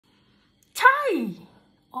Hey,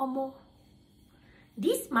 Omo,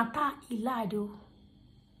 this matter ilado.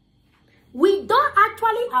 We don't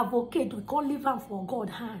actually advocate, we can't leave them for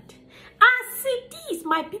God's hand. As it is,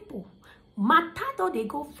 my people, matter though they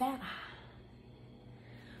go further.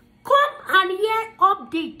 Come and hear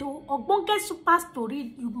update to Ogbonge super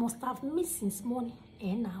story you must have missed since morning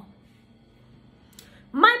and now.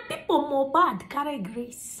 My people, Mohbad carry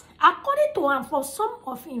grace. According to him, for some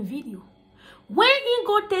of his video, when he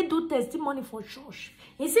go to do testimony for church,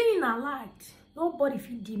 he say in a light, nobody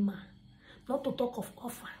feed the man, not to talk of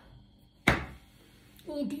offer.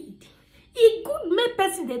 Indeed, he good make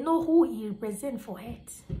person they know who he represent for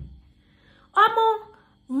it.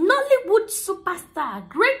 Nollywood superstar,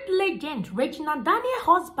 great legend, Regina Daniel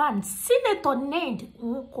husband, senator named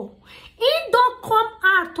Unko. He don't come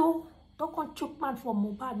out don't come choke man for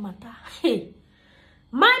Mohbad matter. Hey,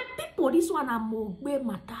 my people, this one a Mohbad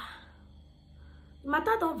matter.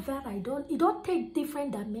 Matter don't vary, it don't take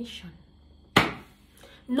different dimension.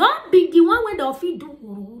 Not be the one when the fit do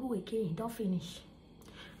uru again, don't finish.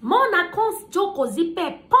 Mona cons Joko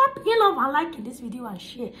Zipe pop in love and like in this video and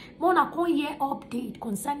share. Mona con hear update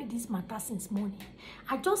concerning this matter since morning.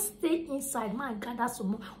 I just stay inside man gather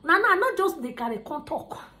some more. Nana not just they carry con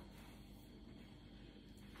talk.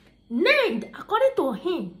 Named according to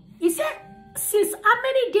him, he said since how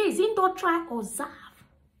many days he don't try observe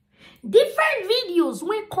different videos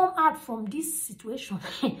when come out from this situation.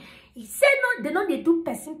 He said no, they do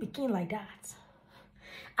person picking like that.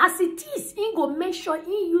 As it is, he go make sure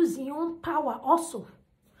he use his own power also.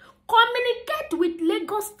 Communicate with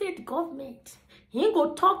Lagos state government. He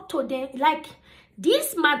go talk to them like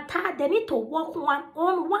this matter. They need to work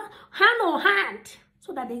hand on hand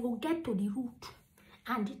so that they go get to the root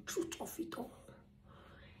and the truth of it all.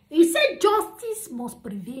 He said justice must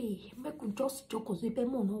prevail. Make we just joke with people,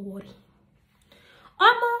 no worry.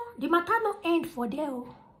 The matter no end for there.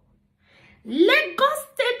 Lagos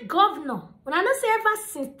state governor, when I don't say ever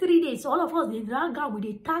since 3 days, all of us they drag out with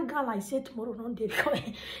a tag girl. I said tomorrow not day.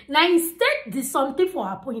 Now instead did something for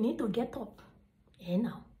her, you need to get up.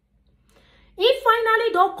 Now, he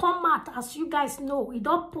finally don't come out, as you guys know. He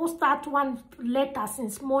don't post that one letter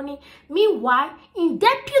since morning. Meanwhile, in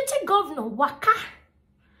deputy governor Waka,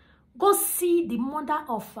 go see the mother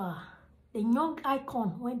of the young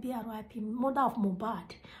icon when they arrive, mother of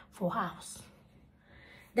Mohbad for house.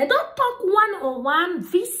 They don't talk one-on-one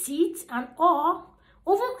visit and all.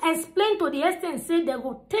 Even explain to the extent say they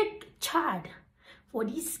will take charge for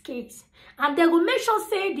this case. And they will make sure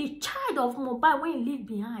say the child of Mohbad when he leave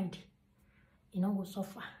behind, will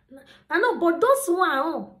suffer. I know, but those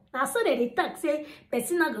one, now so they talk say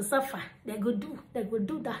person not go suffer. They go do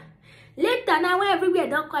that. Later now when everywhere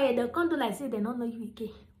don't quiet, they come to like say they don't know you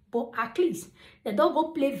again. But at least they don't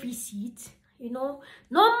go play visit. No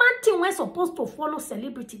man thing we're supposed to follow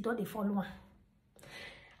celebrity, don't they follow one.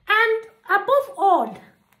 And above all,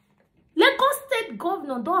 Lagos state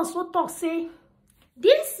governor don't also talk say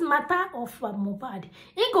this matter of Mohbad,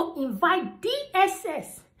 he go invite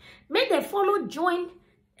DSS, make they follow join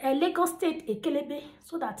Lagos state Ekelebe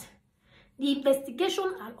so that the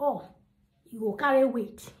investigation and all you will carry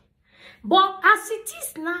weight. But as it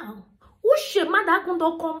is now, Ushema that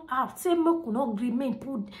don't come out, say me could not remain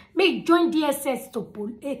put, may join DSS to pull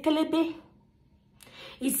Ekelebe.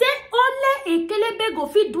 He said only Ekelebe go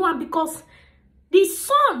fit do one because the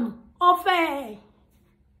son of Tunubu,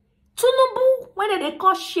 when they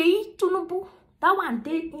call Shei Tunubu, that one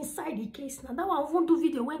they inside the case. Now that one won't do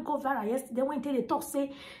video when go viral yesterday when they talk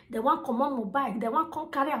say they want come on mobile, they want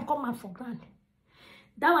come carry and come out for grand.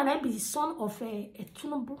 That one I be the son of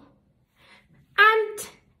Tunubu. And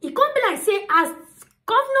it can't be like say as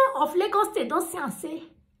governor of Lagos State don't say and say, even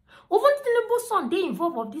Tinubu's son they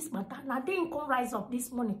involved of this matter. Now they ain't come rise up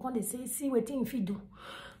this morning, come they say see what thing if you do.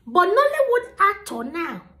 But Nollywood actor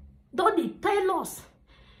now, don't they tell us?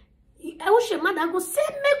 I wish your mother go say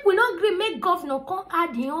make we not agree, make governor come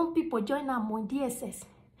add the young people join them on DSS.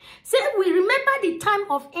 Say we remember the time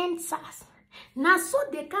of NSAS. Now so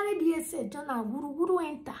they carry DSS join and guru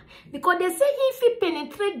enter because they say if he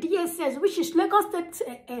penetrate DSS, which is Lagos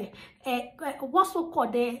State what's so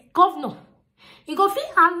called the governor, he go feel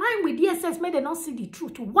align with DSS, make they not see the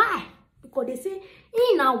truth. Why? Because they say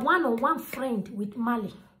he na one-on-one friend with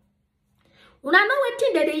Mali. When I know what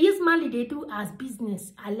thing that they use Mali they do as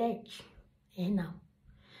business, allege. Now,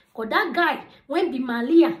 cause that guy when be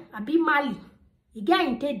Malia, I be Mali. He get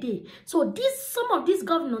in day. So this some of these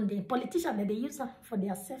governors, the politicians that they use for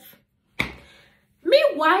their self.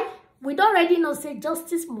 Meanwhile, we don't already know say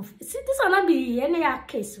justice move. See, this will not be any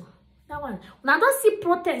case. That one. When I don't see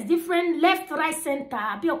protests, different left, right, center,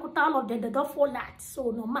 all of them, they don't fall that.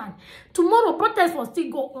 So no man. Tomorrow protests will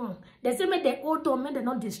still go on. They say make they hold on, make they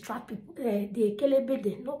not distract people. They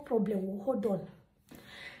kelebe, no problem. We'll hold on.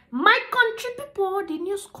 My country people, the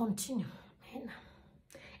news continue.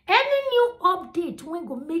 Any new update when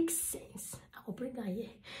go make sense, I will bring her here.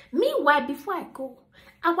 Meanwhile, before I go,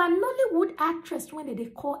 our Nollywood actress, when they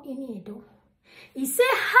call Edo, he say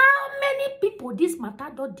how many people this matter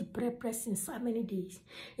don't depress since so many days.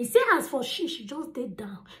 He say as for she just dead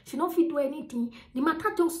down. She don't fit do anything. The matter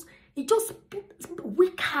just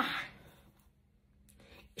weak her.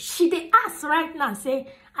 She they ask right now,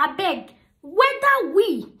 say, I beg, whether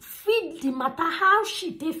we feel the matter how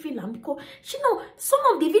she they feel and because she know some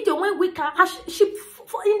of the video when we can she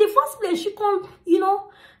in the first place she can't, you know,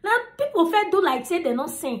 now people feel do like say they not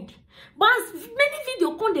send. But as many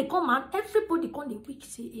video come they come and everybody come they weak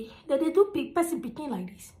say that they do person picking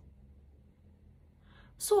like this.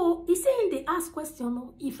 So he saying they ask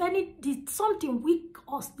question if any did something weak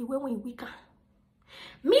us the way we weaker.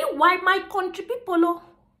 Meanwhile, my country people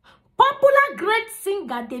popular great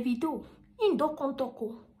singer Davido in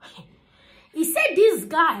Dokontoko. He said this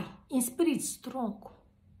guy in spirit strong.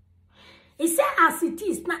 He said as it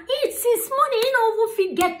is now, it's his money. He don't even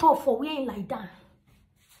fit get off for wearing like that.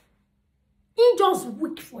 He just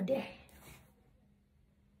weak for there.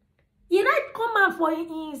 He write comment for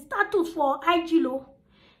his status for IG.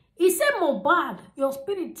 He said Mohbad, your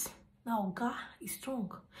spirit now God is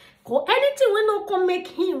strong. Cause anything when no come make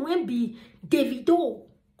him when be Davido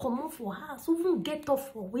come on for her, so even get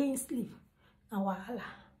off for wearing sleep.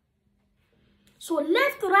 So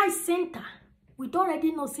left, right, center, we don't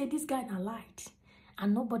already know say this guy na light,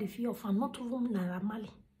 and nobody feel of, and not even Naramali.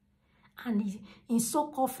 And in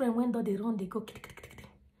so-called friend when they run, they go.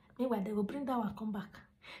 Meanwhile, they will bring that one come back.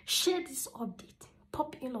 Share this update,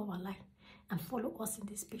 pop in our line, and follow us in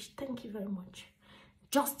this page. Thank you very much.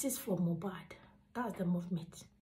 Justice for Mohbad. That's the movement.